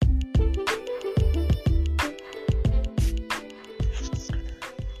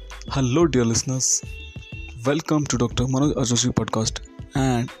Hello, dear listeners. Welcome to Dr. Manoj Ajoshi podcast,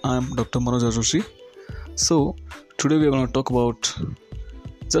 and I'm Dr. Manoj Ajoshi. So, today we are going to talk about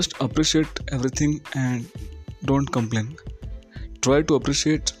just appreciate everything and don't complain. Try to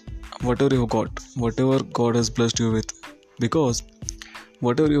appreciate whatever you got, whatever God has blessed you with, because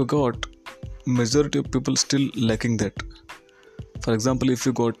whatever you got, majority of people still lacking that. For example, if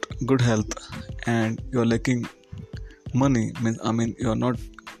you got good health and you're lacking money, you're not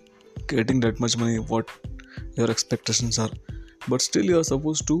getting that much money what your expectations are, but still you are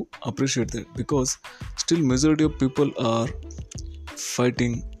supposed to appreciate that, because still majority of people are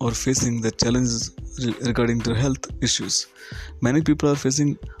fighting or facing the challenges regarding their health issues. Many people are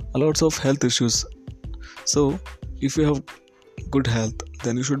facing a lots of health issues. So if you have good health,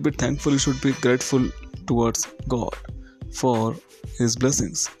 then you should be thankful, you should be grateful towards God for his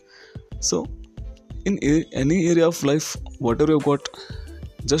blessings. So in any area of life, whatever you've got,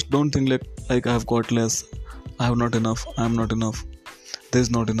 just don't think like I have got less, I have not enough, I am not enough, there is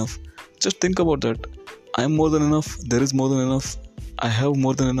not enough. Just think about that. I am more than enough, there is more than enough, I have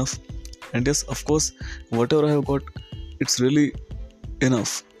more than enough. And yes, of course, whatever I have got, it's really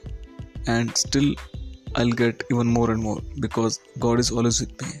enough. And still I'll get even more and more, because God is always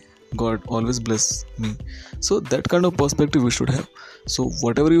with me. God always bless me. So that kind of perspective we should have. So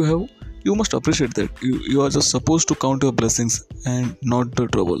whatever you have, you must appreciate that. You are just supposed to count your blessings and not the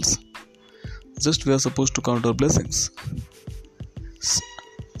troubles. Just we are supposed to count our blessings.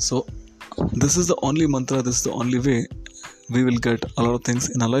 So this is the only mantra, this is the only way we will get a lot of things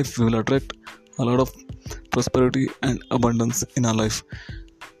in our life. We will attract a lot of prosperity and abundance in our life,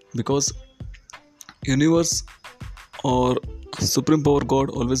 because universe or supreme power God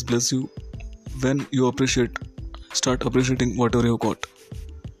always bless you when you start appreciating whatever you got.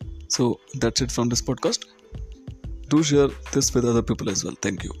 So that's it from this podcast. Do share this with other people as well.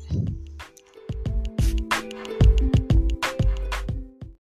 Thank you.